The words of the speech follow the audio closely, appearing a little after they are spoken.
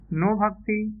no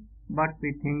bhakti, but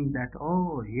we think that,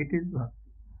 oh, it is bhakti.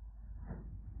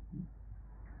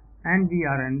 And we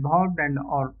are involved and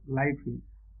our life is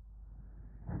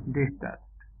disturbed.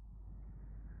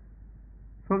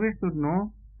 So we should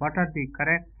know what are the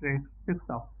characteristics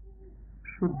of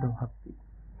Shuddha Bhakti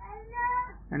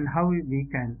and how we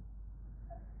can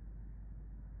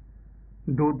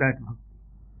do that bhakti.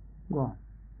 Go on.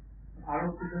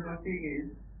 Our Shuddha Bhakti is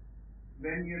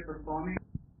when you are performing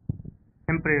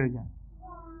Prayojan.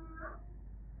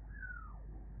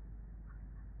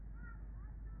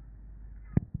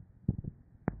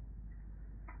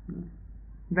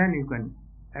 Then you can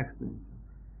explain.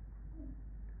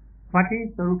 What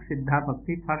is Sarup Siddha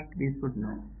Bhakti? First we should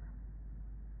know.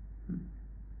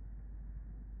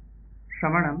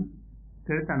 Shravanam,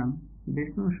 Kirtanam,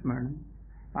 Vishnu Smaranam,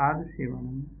 Pada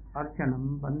Sevanam,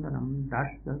 Archanam, Vandanam,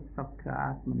 Dasya, Sakhya,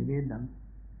 Atma Nivedam.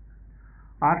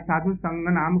 और साधु संग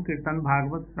नाम कीर्तन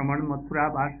भागवत श्रवण मथुरा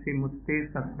वास श्रीमुक्ते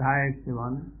श्रद्धाय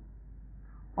शिवन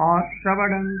और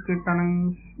श्रवण कीर्तन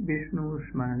विष्णु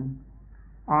स्मरण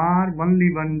और only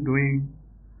one doing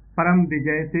परम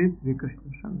विजय से श्री कृष्ण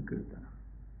संकीर्तन.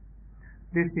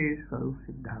 दिस इज स्वरूप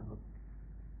सिद्धा भक्ति.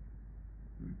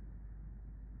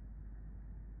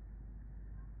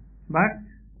 बट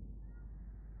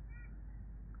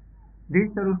दिस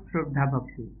स्वरूप श्रद्धा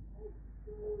भक्ति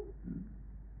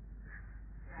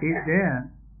is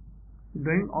there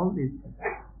doing all these things.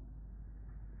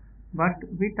 But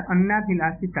with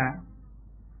Annabhilasita,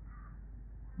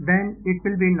 then it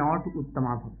will be not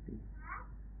Uttama Bhakti.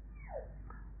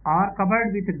 Or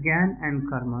covered with Gyan and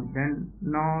Karma, then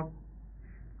not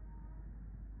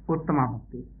Uttama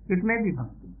Bhakti. It may be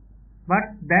Bhakti.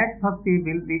 But that Bhakti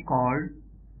will be called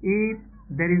if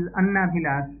there is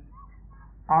Annabhilas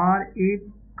or if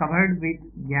covered with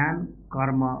Gyan,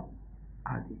 Karma,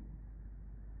 Adi.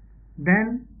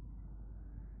 Then,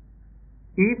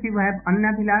 if you have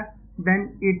Annabhilas,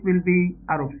 then it will be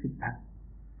Arup Siddha.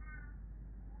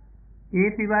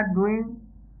 If you are doing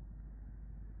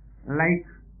like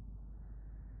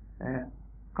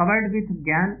covered with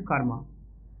Gyan Karma,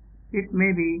 it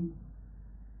may be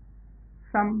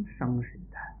some Sangha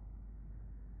Siddha.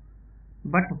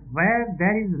 But where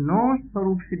there is no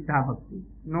Sarup Siddha Bhakti,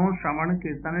 no Shravan,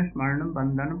 Kirtan, Smaranam,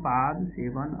 Bandhan, Pad,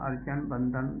 Sevan, Archan,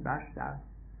 Bandhan, Dasya,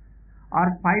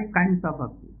 or 5 kinds of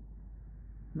bhakti.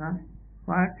 No?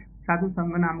 What? Sadhu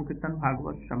Sangha Nam Kirtan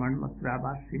Bhagavad Shravan Mathura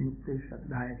Vasi Mukti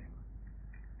Shraddhaya.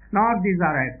 Not these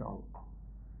are at all.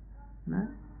 No?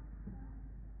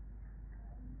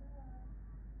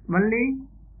 Only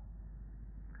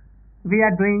we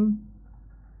are doing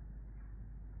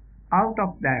out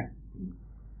of that.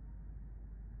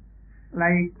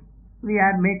 Like we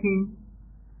are making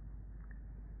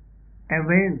a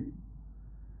well,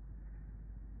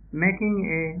 making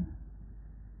a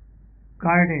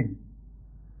garden,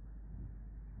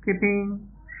 keeping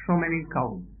so many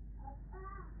cows.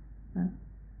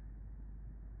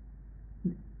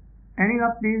 Any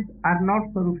of these are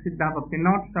not Sarup Siddha Bhakti,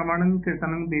 not Shravanam,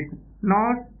 Kirtanam, Vishnu,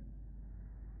 not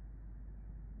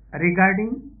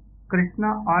regarding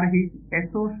Krishna or his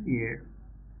associates,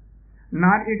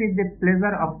 nor it is the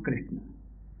pleasure of Krishna.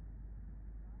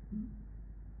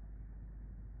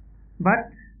 But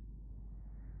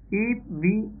if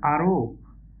we arope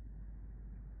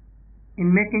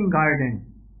in making garden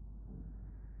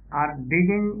or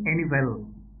digging any well,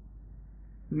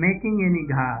 making any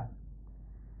ghar,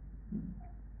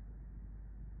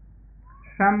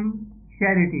 some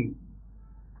charity,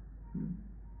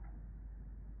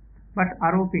 but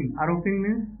aroping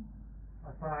means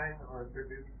assign or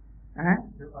attribute.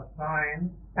 To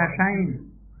assign.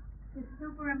 To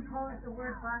superimpose the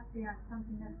word bhakti on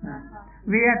something that's not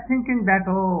bhakti. We are thinking that,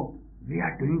 oh, we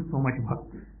are doing so much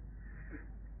bhakti.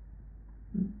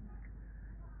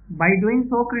 By doing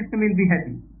so, Krishna will be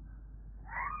happy.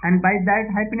 And by that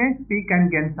happiness, we can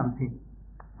gain something.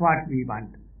 What we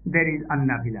want. There is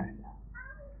Annabhilasha.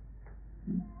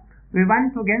 We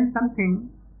want to gain something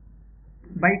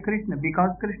by Krishna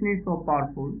because Krishna is so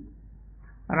powerful.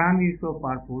 Ram is so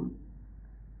powerful.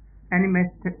 Any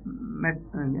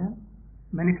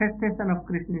manifestation of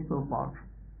Krishna is so powerful.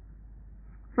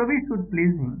 So we should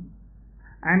please him.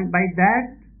 And by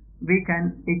that we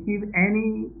can achieve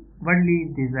any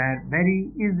worldly desire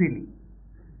very easily.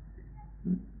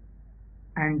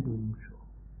 And doing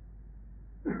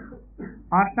so.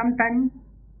 Or sometimes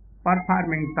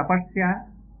performing tapasya,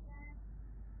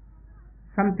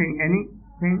 something,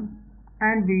 anything,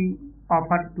 and we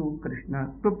offer to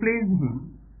Krishna to please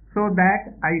him so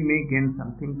that I may gain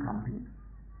something from him.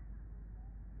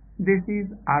 This is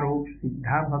Arop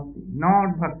Siddha Bhakti,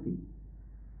 not Bhakti.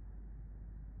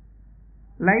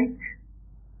 Like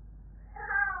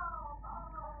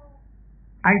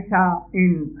I saw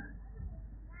in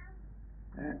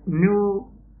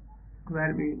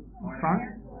where we from?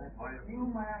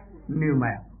 New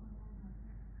Maya.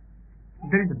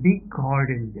 There is a big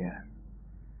garden there.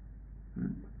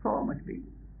 So much big.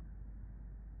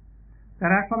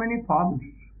 There are so many farms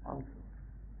also.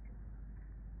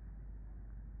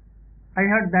 I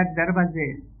heard that there was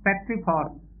a factory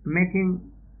for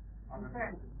making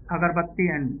agarbatti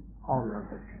and all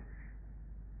other things.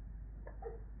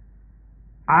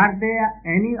 Are there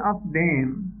any of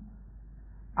them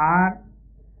are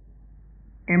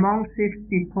among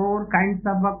 64 kinds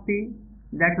of bhakti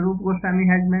that Rupa Goswami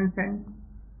has mentioned?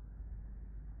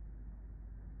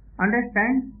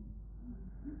 Understand?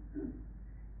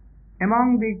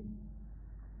 Among the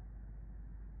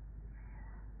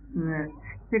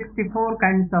 64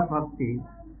 kinds of bhakti,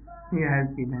 he has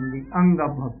given the Anga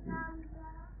bhakti.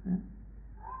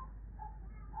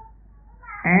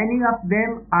 Any of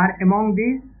them are among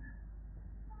these?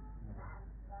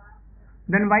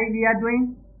 Then why we are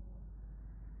doing?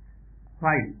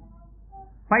 Why?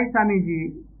 Why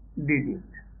Swamiji did it?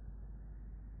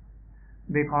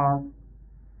 Because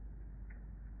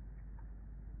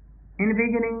in the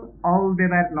beginning all they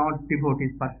were not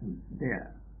devotees persons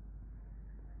there.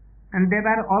 And they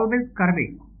were always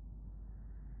curving.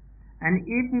 And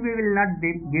if we will not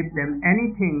give them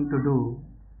anything to do,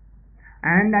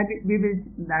 and we will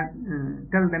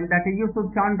tell them that you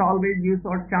should chant always, you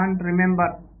should chant,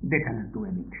 remember, they cannot do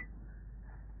anything.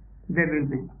 They will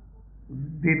be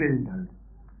bewildered.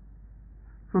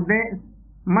 So they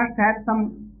must have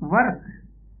some work,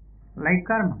 like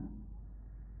karma.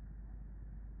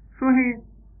 So he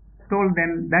told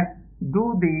them that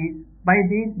do these, by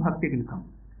these bhakti will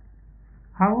come.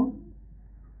 How?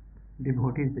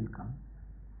 Devotees will come.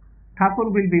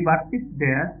 Thakur will be worshipped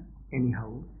there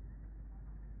anyhow.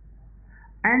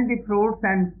 And the fruits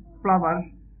and flowers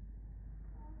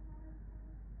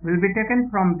will be taken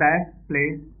from that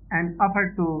place and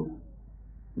offered to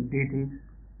deities.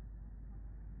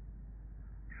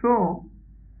 So,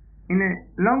 in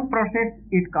a long process,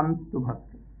 it comes to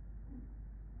bhakti.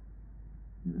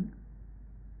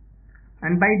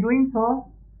 And by doing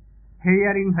so,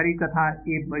 hearing Hari Katha,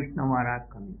 if Vaishnava are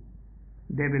coming,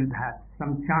 they will have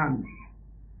some chance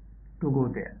to go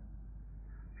there.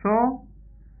 So,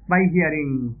 by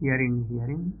hearing,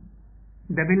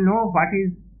 they will know what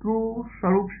is true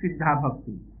Swarup Siddha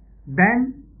Bhakti.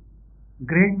 Then,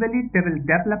 gradually they will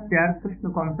develop their Krishna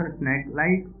consciousness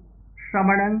like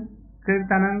Shravanam,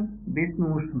 Kirtanam,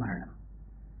 Vishnu Smaranam,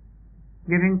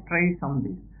 giving trace on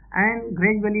this, and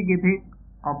gradually giving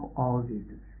up all this.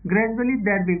 Gradually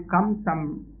there will come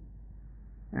some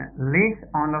less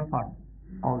honor for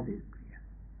all these prayers,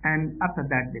 and after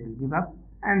that they will give up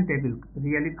and they will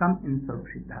really come in Swarup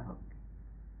Siddha Bhakti.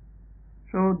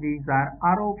 So these are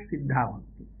Arop Siddha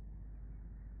Bhakti,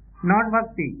 not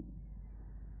Bhakti.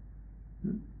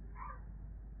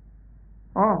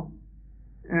 Oh,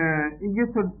 you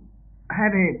should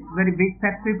have a very big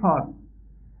factory for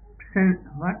scent,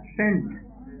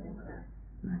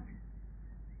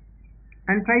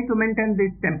 and try to maintain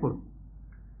this temple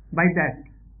by that.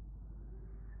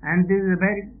 And this is a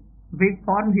very big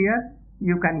farm here.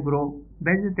 You can grow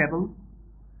vegetables,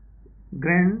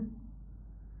 grains,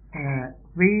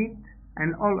 wheat,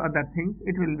 and all other things.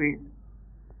 It will be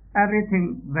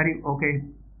everything very okay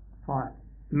for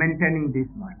maintaining this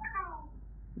much.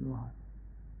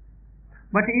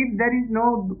 But if there is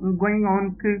no going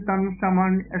on kirtan,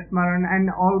 shaman, smaran, and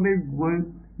always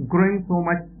growing so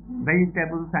much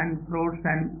vegetables and fruits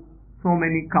and so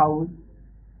many cows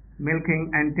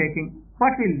milking and taking,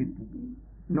 what will it be?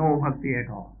 No bhakti at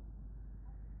all.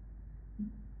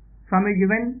 Swamiji,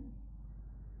 when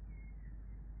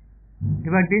he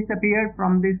was disappeared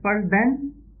from this world,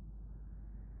 then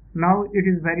now it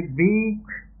is very big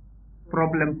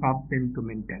problem for them to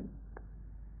maintain.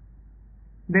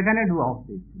 They cannot do all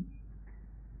these things.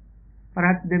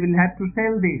 Perhaps they will have to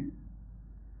sell this.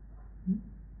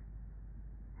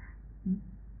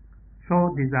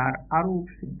 So these are Arup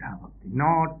Siddha Bhakti,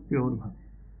 not pure Bhakti.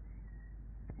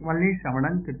 Only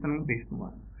Shravanam, Kirtanam, Vishnu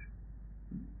are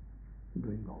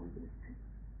doing all these things.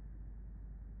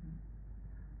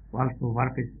 Also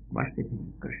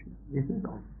worshipping Krishna. This is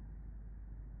all.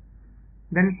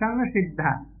 Then Sangha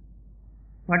Siddha.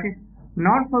 What is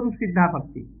not Swarup Siddha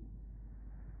Bhakti?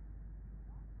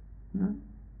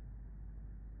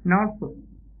 Not so.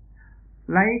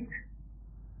 Like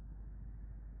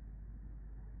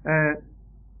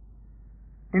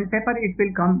in paper it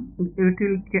will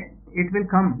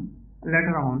come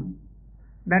later on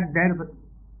that there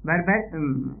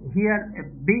here a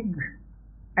big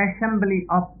assembly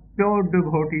of pure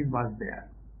devotees was there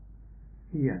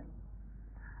here,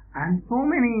 and so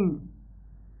many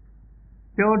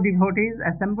pure devotees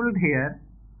assembled here,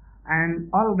 and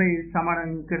always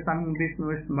Samaran, Kirtan,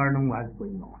 Vishnu Smaranam was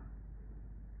going on.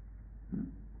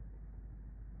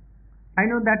 I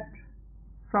know that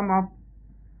some of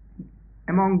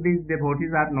among these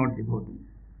devotees are not devotees.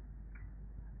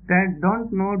 They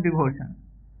don't know devotion.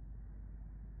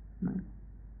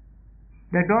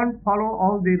 They don't follow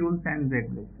all the rules and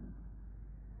regulations.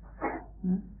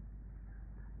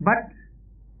 But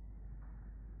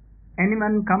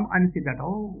anyone come and see that,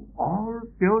 oh, all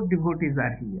pure devotees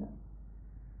are here.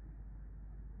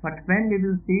 But when we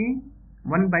will see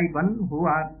one by one who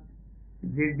are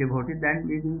these devotees, then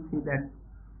we will see that,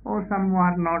 oh, some who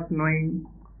are not knowing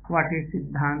what is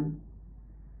Siddhanta,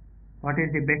 what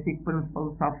is the basic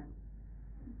principles of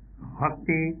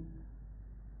bhakti,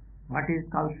 what is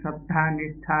called Shraddha,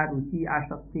 Nishtha, Ruchi,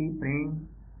 Asakti, Prem,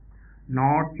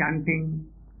 not chanting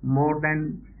more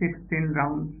than 16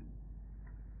 rounds,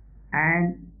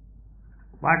 and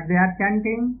what they are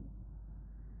chanting,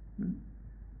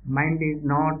 mind is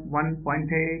not one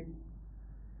pointed,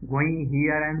 going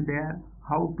here and there.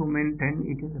 How to maintain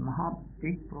it is a maha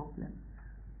big problem.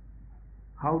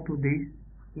 How to this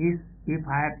is, if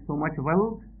I have so much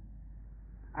wealth,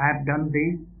 I have done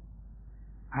this,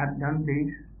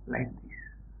 like this.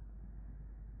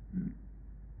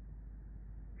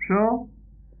 So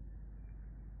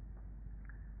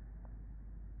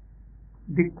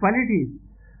the qualities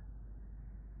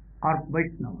of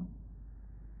Vaishnava,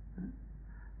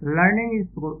 learning is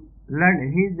good,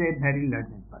 he is a very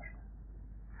learned person.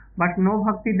 But no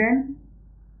bhakti then?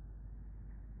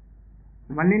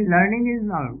 Only learning is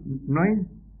not, knowing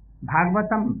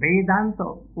Bhagavatam,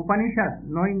 Vedanta, Upanishad,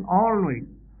 knowing all knowing,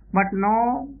 but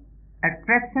no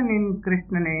attraction in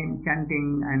Krishna name,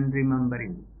 chanting and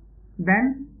remembering.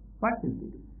 Then what will we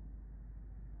do?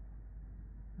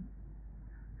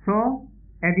 So,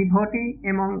 a devotee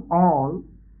among all,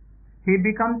 he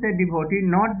becomes a devotee,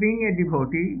 not being a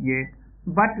devotee yet,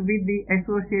 but with the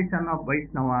association of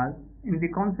Vaishnavas in the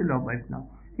council of Vaishnava,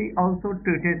 he also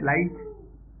treated like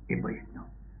a Vaishnava,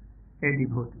 a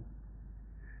devotee.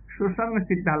 Susanga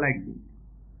Siddha like this.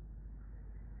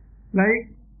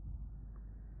 Like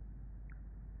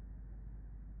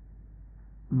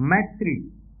Maitri,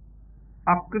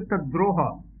 Akrita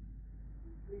Droha,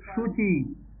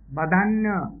 Shuchi,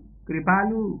 Badanya,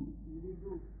 Kripalu,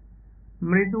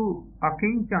 Mridu,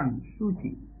 Akinchan,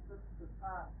 Shuchi.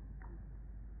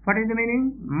 What is the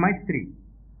meaning? Maitri.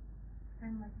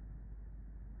 Friendly.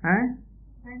 Eh?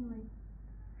 Friendly.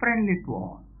 Friendly to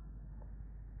all.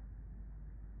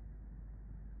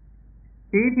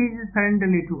 It is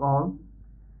friendly to all,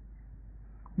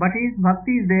 but if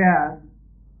bhakti is there,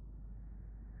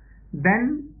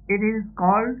 then it is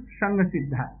called Sangha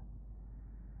Siddha.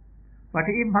 But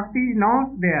if bhakti is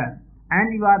not there,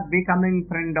 and you are becoming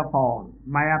friend of all,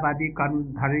 Mayavadi,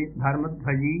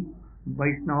 Dharmadhaji,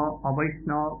 Vaishnava,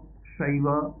 Avaishnava,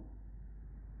 Shaiva,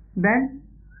 then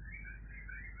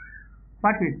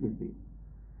what it will be?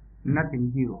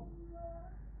 Nothing, zero.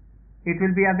 It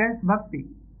will be against bhakti.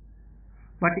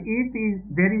 But if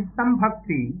there is some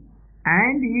bhakti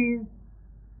and he is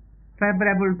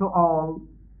favorable to all,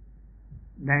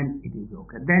 then it is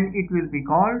okay. Then it will be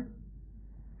called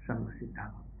Sangha Siddha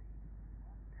Bhakti.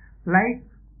 Like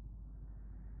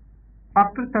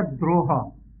Akrita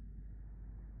Droha.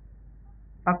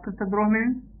 Akrita Droha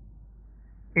means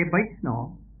a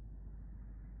Vaishnava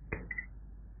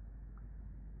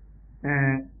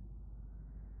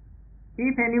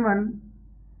if anyone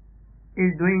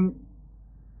is doing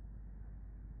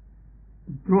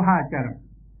Drohachara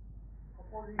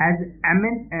as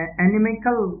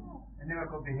inimical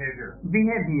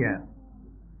behavior,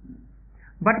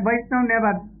 but Vaishnava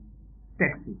never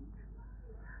takes it.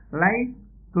 Like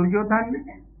Duryodhan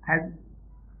has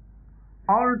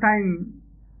all time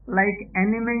like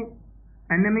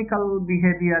inimical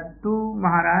behavior to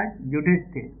Maharaj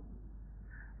Yudhishthira.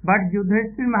 But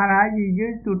Yudhishthira Maharaj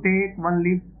used to take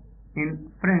only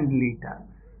in friendly terms.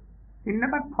 He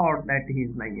never thought that he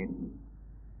is my enemy.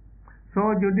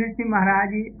 So Yudhishthira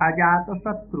Maharaj is Ajata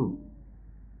Satru.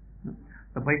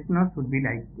 The Vaishnava should be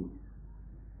like this.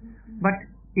 But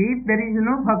if there is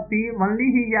no bhakti,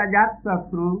 only he is Ajata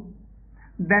Satru,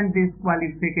 then this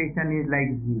qualification is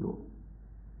like zero.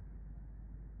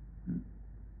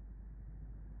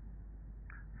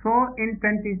 So in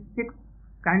 26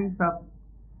 kinds of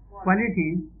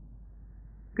qualities,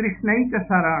 Krishnaika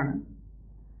Saran,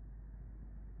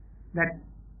 that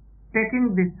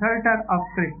taking the shelter of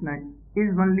Krishna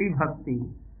is only bhakti.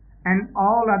 and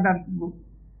all other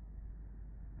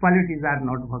qualities are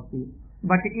not bhakti.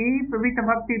 But if with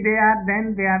bhakti they are,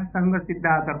 then they are Sangha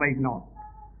Siddha, otherwise not.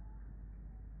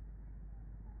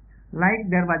 Like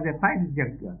there was a fire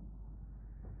yajna,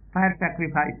 fire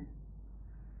sacrifice.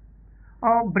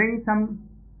 Oh, bring some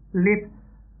leaves,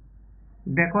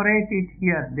 decorate it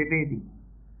here, the Vedi.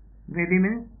 Vedi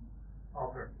means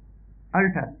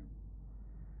altar.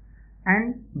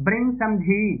 And bring some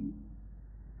ghee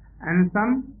and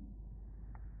some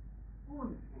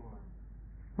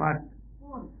what?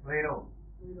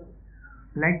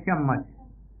 Like chammach,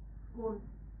 spoon.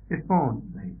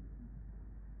 Right.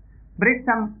 Bring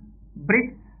some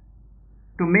bricks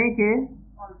to make a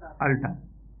altar.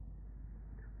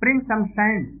 Bring some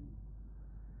sand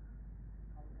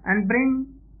and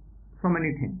bring so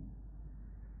many things.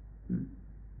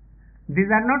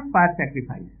 These are not fire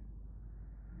sacrifice.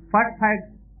 First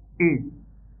fact is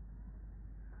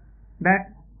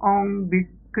that Om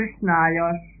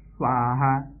Krishnaya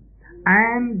Swaha,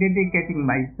 I am dedicating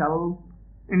myself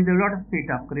in the lotus feet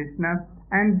of Krishna,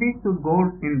 and this should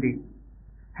go in the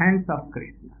hands of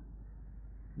Krishna.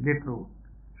 The fruit,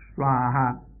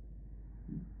 Swaha.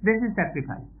 This is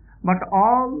sacrifice. But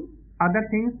all other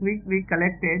things which we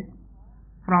collected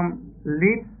from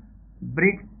leaves,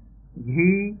 bricks,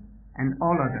 ghee, and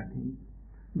all other things,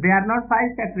 they are not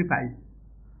fire sacrifice.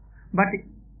 But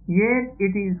yet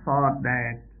it is for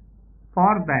that.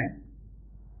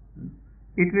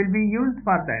 It will be used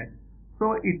for that.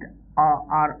 So it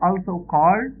are also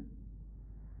called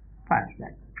fire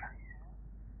sacrifice.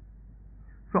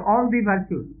 So all the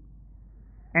virtues,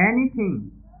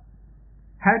 anything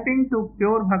helping to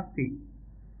pure bhakti,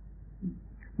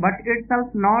 but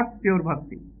itself not pure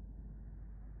bhakti,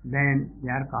 then they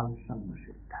are called Sangha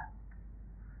Siddha.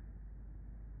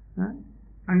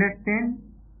 Understand?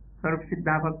 Sarup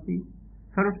Siddha Bhakti.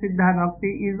 Sarup Siddha Bhakti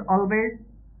is always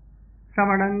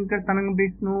Shravanam, Kirtanam,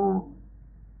 Vishnu,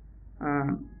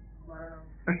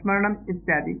 Smaranam,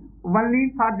 ityadi.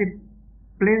 Only for the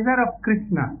pleasure of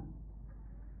Krishna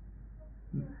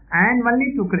and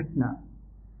only to Krishna.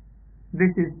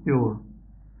 This is pure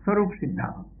Sarup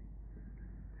Siddha Bhakti.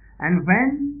 And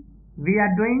when we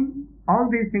are doing all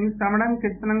these things, Shravanam,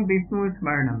 Kirtanam, Vishnu,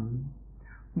 Smaranam,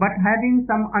 but having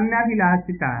some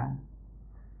Annabhilasita,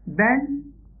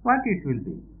 then what it will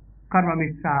be? Karma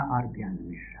Mishra or Jnana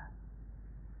Mishra.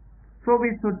 So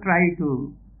we should try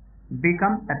to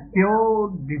become a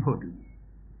pure devotee,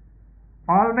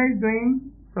 always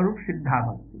doing Sarup Siddha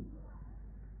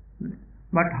Bhakti.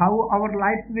 But how our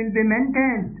lives will be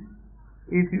maintained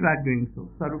if you are doing so?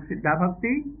 Sarup Siddha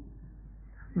Bhakti?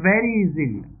 Very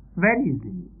easily. Very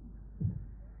easily.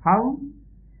 How?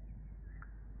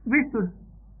 We should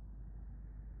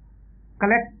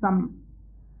collect some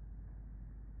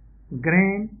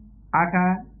grain,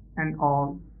 atta and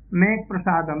all, make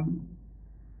prasadam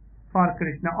for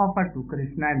Krishna, offer to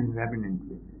Krishna and remnant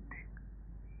will take.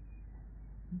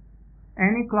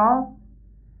 Any cloth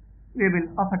we will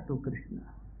offer to Krishna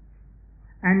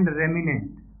and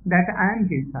remnant, that I am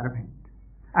his servant.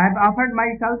 I have offered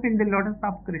myself in the lotus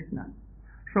of Krishna.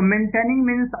 So maintaining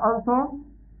means also,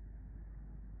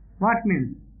 what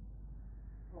means?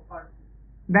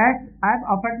 That I have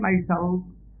offered myself,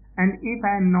 and if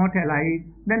I am not alive,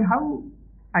 then how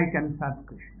I can serve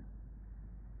Krishna?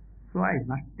 So I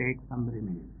must take some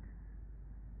remnant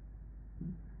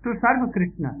to serve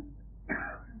Krishna.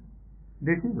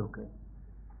 This is okay.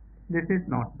 This is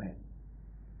not bad.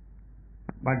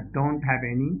 But don't have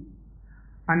any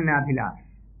Annabhilash.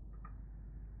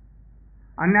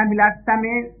 Annabhilashta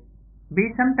may be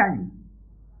sometime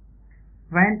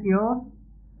when your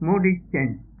mood is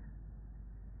changed.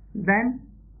 Then,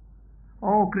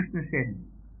 oh, Krishna said,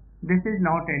 this is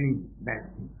not any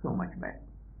bad thing, so much bad.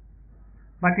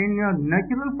 But in your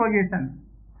natural position,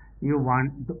 you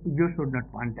should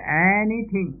not want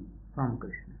anything from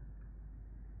Krishna.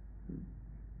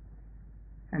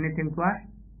 Anything to ask?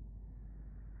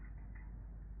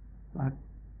 What?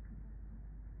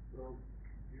 So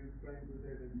you explained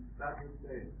that in that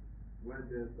state, when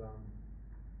there's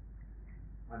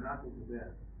anathema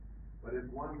there, but if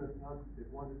one is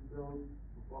still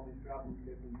performing travel,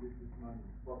 taking business money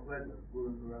for pleasure, Guru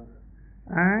and Guranga.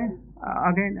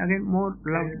 Again, more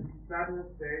loud. In sadhana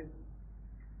state,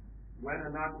 when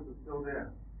anathema is still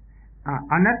there.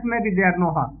 Anat may be there,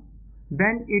 no harm.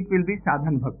 Then it will be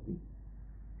sadhan bhakti.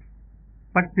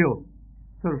 But pure,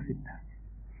 Sarup Siddha.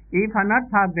 If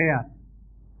anarthas are there,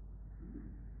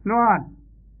 no harm.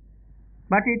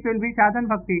 But it will be sadhan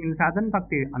bhakti. In sadhan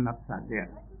bhakti, anarthas are there.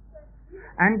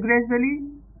 And gradually,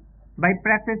 by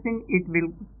practicing, it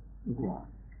will go on.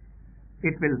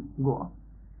 It will go on.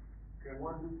 Can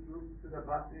one do Siddha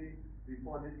Bhakti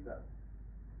before Nishtha?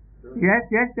 Yes,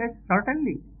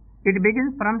 certainly. It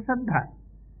begins from Saddha.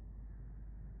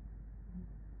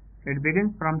 It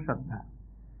begins from Saddha.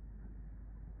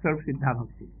 Sarv Siddha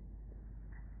Bhakti.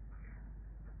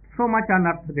 So much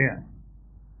unearthed there.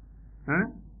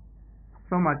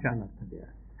 So much unearthed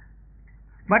there.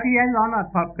 But he has honor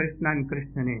for Krishna and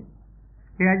Krishna name.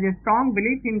 He has a strong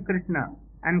belief in Krishna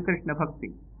and Krishna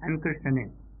Bhakti and Krishna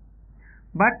name.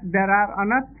 But there are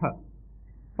unearthed.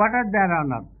 What are there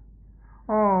unearthed?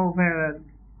 Oh, where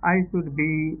I should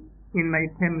be in my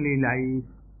family life,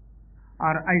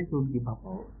 or I should give up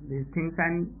all these things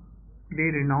and they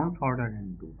renounce order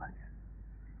and do bhajan.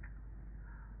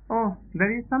 Oh,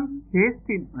 there is some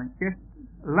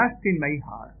lust in my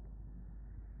heart.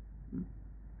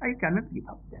 I cannot give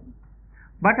up them.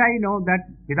 But I know that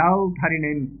without Hari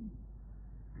name,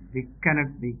 we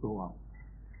cannot go up.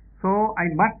 So I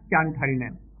must chant Hari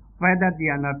name, whether the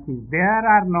unearth is there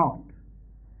or not.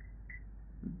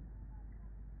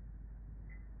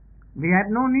 We have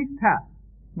no nistha,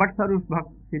 but Sarv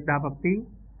Siddha Bhakti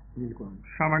will go on.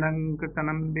 Shravanam,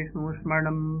 Kirtanam, Vishnu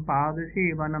Smaranam,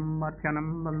 Padasevanam,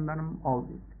 Archanam, Vandanam, all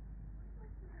this.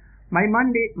 My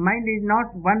mind is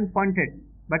not one pointed,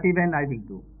 but even I will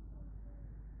do.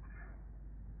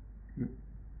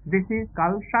 This is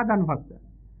called Sadhan Bhakti.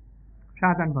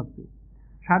 Sadhan Bhakti.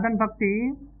 Sadhan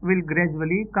Bhakti will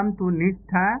gradually come to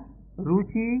Nistha,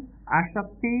 Ruchi,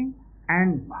 Asakti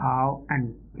and Bhav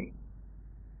and Prem.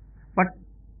 But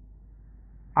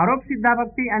Arop Siddha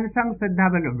Bhakti and Sang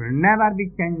Siddha will never be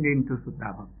changed into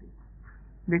Siddha Bhakti.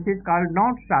 This is called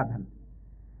not Sadhan.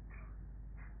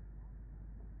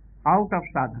 Out of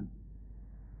Sadhan.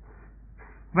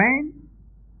 When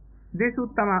this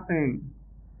Uttama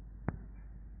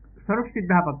Sarv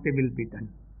Siddha Bhakti will be done.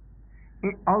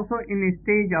 Also in a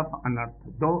stage of unearth,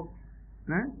 though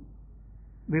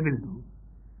we will do.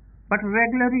 But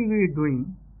regularly we are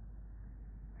doing.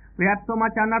 We have so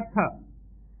much unearth,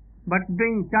 but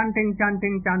doing chanting,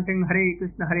 Hare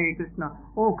Krishna,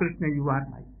 oh Krishna, you are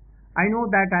mine. I know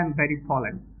that I am very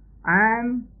fallen. I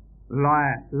am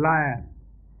liar.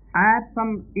 I have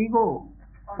some ego,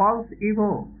 false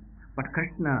ego. But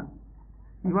Krishna,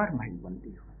 you are my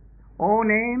only hope. Oh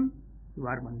name, you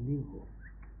are only hope.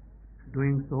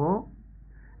 Doing so,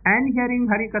 and hearing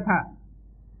Hari Katha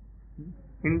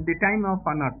in the time of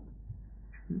unearth,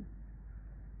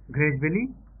 gradually,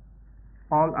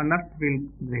 all unearth will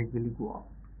gradually go off.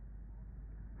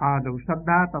 Adav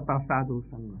Saddha Tata Sadhu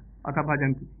Sangha Atha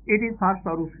Bhajanti. It is for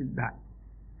Sarv Siddha.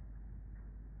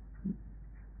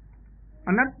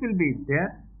 Unearth will be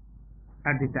there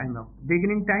at the time of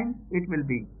beginning time, it will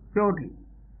be surely.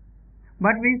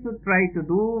 But we should try to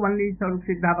do only Sarv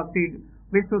Siddha Bhakti.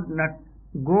 We should not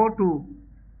go to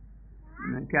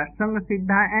Sang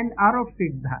Siddha and Arop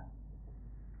Siddha.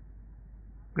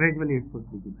 Gradually it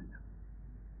should be given.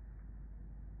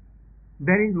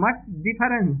 There is much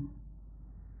difference.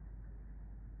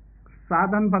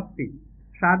 Sadhan Bhakti.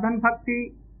 Sadhan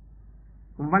Bhakti,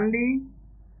 only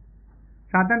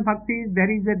Sadhan Bhakti, there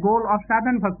is a goal of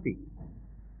Sadhan Bhakti.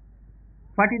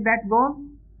 What is that goal?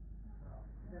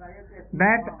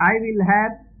 That I will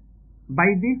have,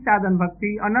 by this Sadhan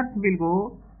Bhakti, unearth will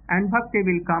go and Bhakti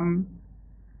will come,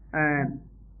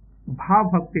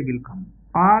 Bhav Bhakti will come,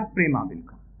 or Prema will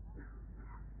come.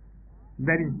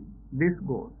 There is this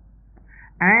goal.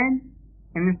 And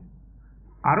in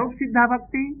Arop Siddha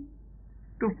Bhakti,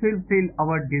 to fulfill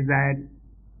our desire,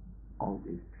 all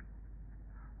this.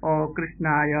 O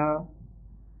Krishnaya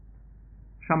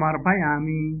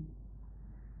Samarpayami,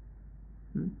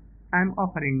 I am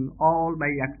offering all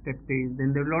my activities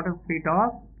in the lotus feet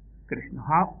of Krishna.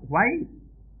 Why?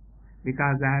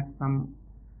 Because I have some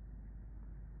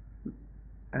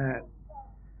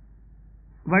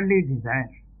worldly desire.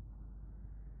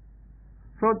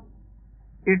 So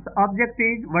its object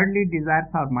is worldly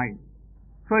desires are mine.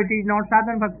 So it is not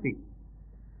Sadhan Bhakti.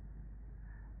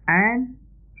 And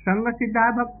Sangha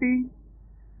Siddha Bhakti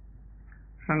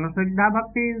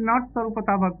is not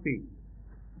Sarupata Bhakti.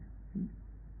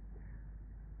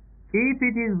 If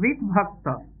it is with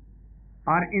Bhakta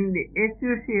or in the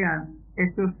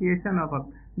association of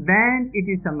Bhakta, then it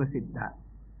is Sangha Siddha.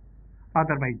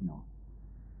 Otherwise no.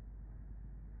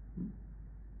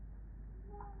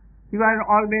 You are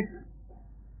always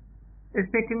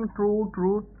speaking truth,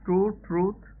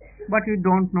 but you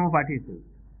don't know what it is.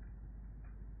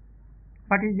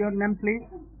 What is your name, please?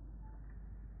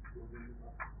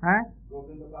 Huh?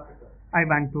 I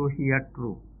want to hear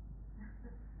truth.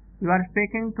 You are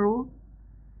speaking truth.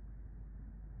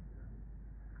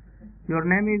 Your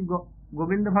name is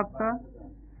Govinda Bhakta.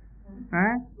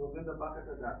 Huh?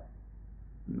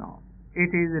 No,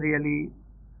 it is really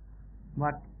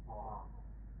what?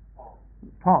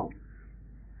 False.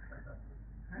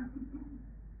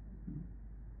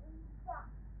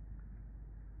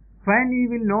 When you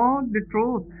will know the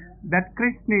truth, that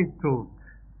Krishna is truth,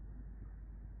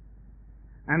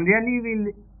 and really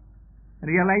will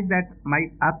realize that my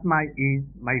Atma is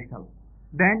myself,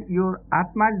 then your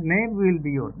Atma's name will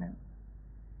be your name.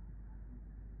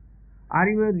 Are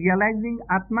you realizing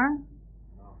Atma?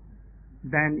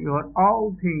 Then your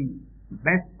all things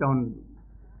based on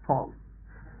false.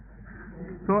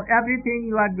 So everything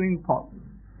you are doing false.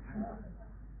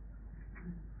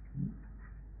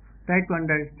 Try to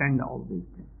understand all these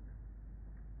things.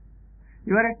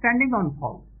 You are standing on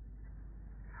false.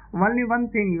 Only one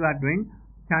thing you are doing,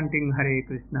 chanting Hare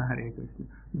Krishna, Hare Krishna.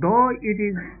 Though it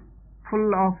is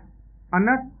full of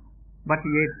unearth, but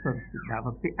yet Sarvasiddha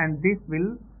Bhakti, and this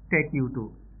will take you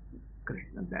to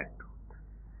Krishna, that truth.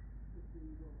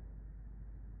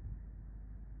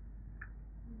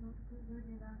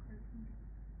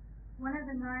 One of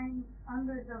the 9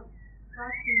 angas of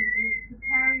bhakti is to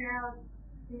carry out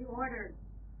the orders.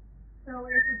 So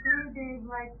if a Gurudev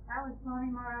like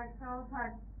Swami Maharaj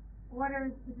Prabhupada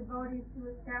orders the devotees to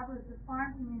establish a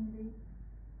farm community,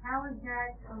 how is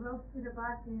that a Arop-Siddha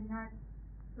Bhakti and not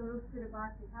Sarup-Siddha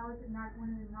Bhakti? How is it not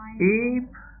one of the 9? If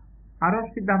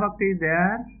Arop-Siddha Bhakti is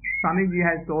there, Swamiji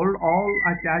has told all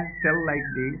acharyas tell like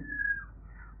this,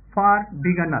 for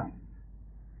beginners,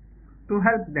 to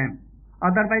help them.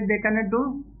 Otherwise they cannot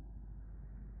do.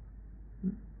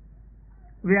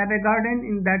 We have a garden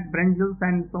in that brinjals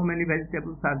and so many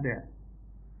vegetables are there.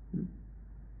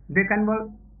 They can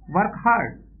work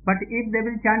hard, but if they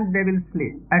will chant, they will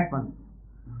sleep at once.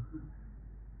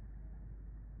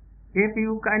 If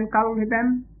you can call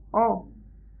them, oh,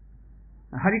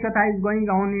 Harikatha is going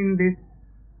on in this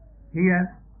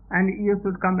here, and you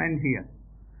should come and hear.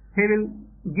 He will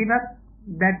give up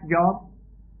that job,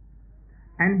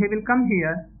 and he will come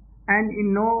here, and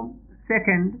in no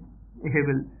second he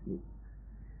will sleep.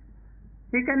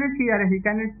 He cannot hear, he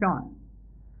cannot chant,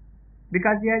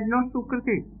 because he has no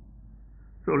Sukriti.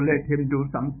 So let him do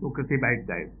some Sukriti by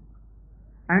that,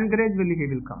 and gradually he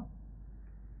will come.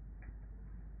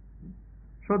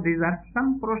 So these are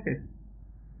some process,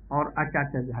 or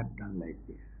acharyas have done like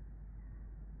this.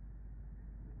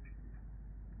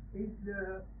 Is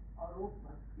the Arop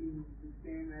Bhakti the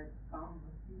same as Kam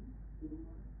Bhakti?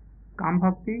 Kam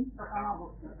Bhakti?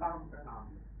 Kam.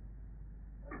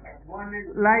 One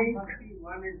is Like- Bhakti,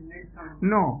 one is Nishkam.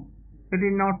 No, it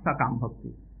is not Sakam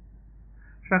Bhakti.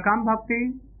 Sakam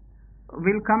Bhakti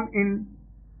will come in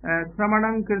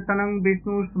Sramanam, Kirtanam,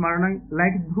 Vishnu, Smaranam,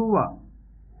 like Dhruva.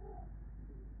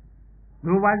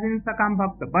 Dhruva was in Sakam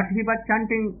Bhakti, but he was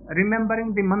chanting,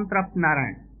 remembering the mantra of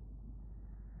Narayan.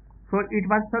 So it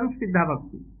was Sarup Siddha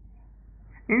Bhakti.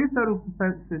 In Sarup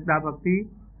Siddha Bhakti,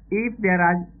 if there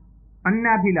is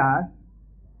Annabhilas,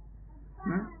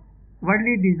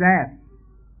 worldly desire,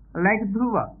 like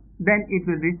Dhruva, then it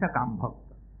will be Sakam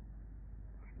Bhakti.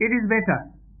 It is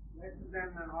better,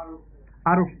 Better than Arop.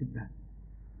 Arup Siddha.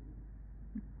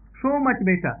 So much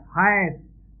better, higher.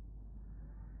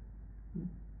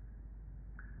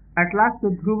 At last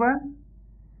Dhruva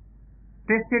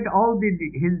tested all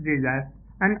his desires,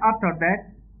 and after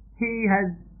that he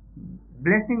has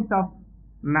blessings of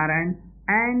Narayan,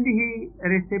 and he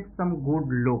received some good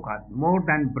lokas, more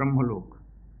than Brahmalok.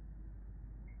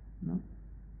 No?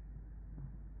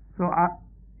 So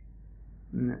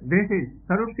this is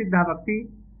Sarup Siddha Bhakti.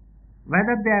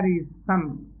 Whether there is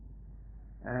some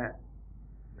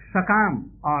Sakam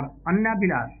or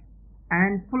Annabhilas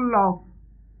and full of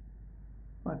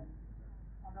what?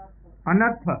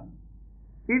 Anartha,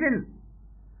 even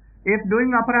if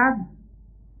doing aparadh,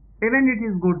 even it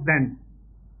is good, then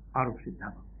Arup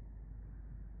Siddha Bhakti.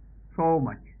 So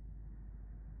much.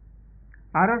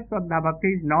 Arup Siddha Bhakti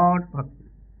is not Bhakti.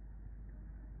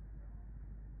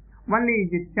 Only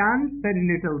the chance very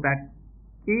little that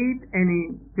if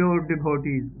any pure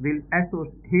devotees will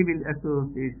he will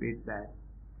associate with that,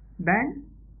 then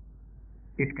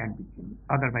it can be changed,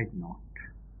 otherwise not.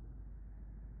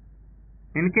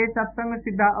 In case of Sangha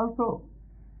Siddha also,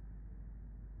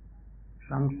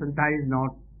 Sangha Siddha is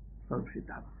not Sarup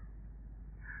Siddha.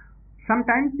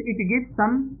 Sometimes it gives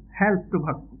some help to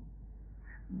Bhakti,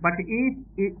 but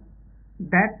if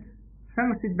that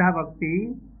Sangha Siddha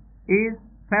Bhakti is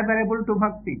favorable to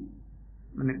Bhakti,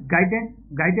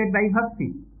 guided by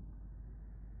Bhakti,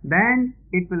 then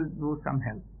it will do some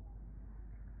help.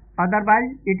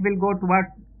 Otherwise, it will go towards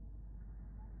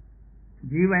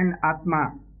Jiva and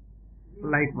Atma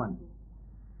like one.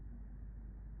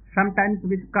 Sometimes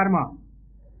with karma,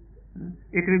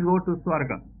 it will go to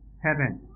Swarga, heaven.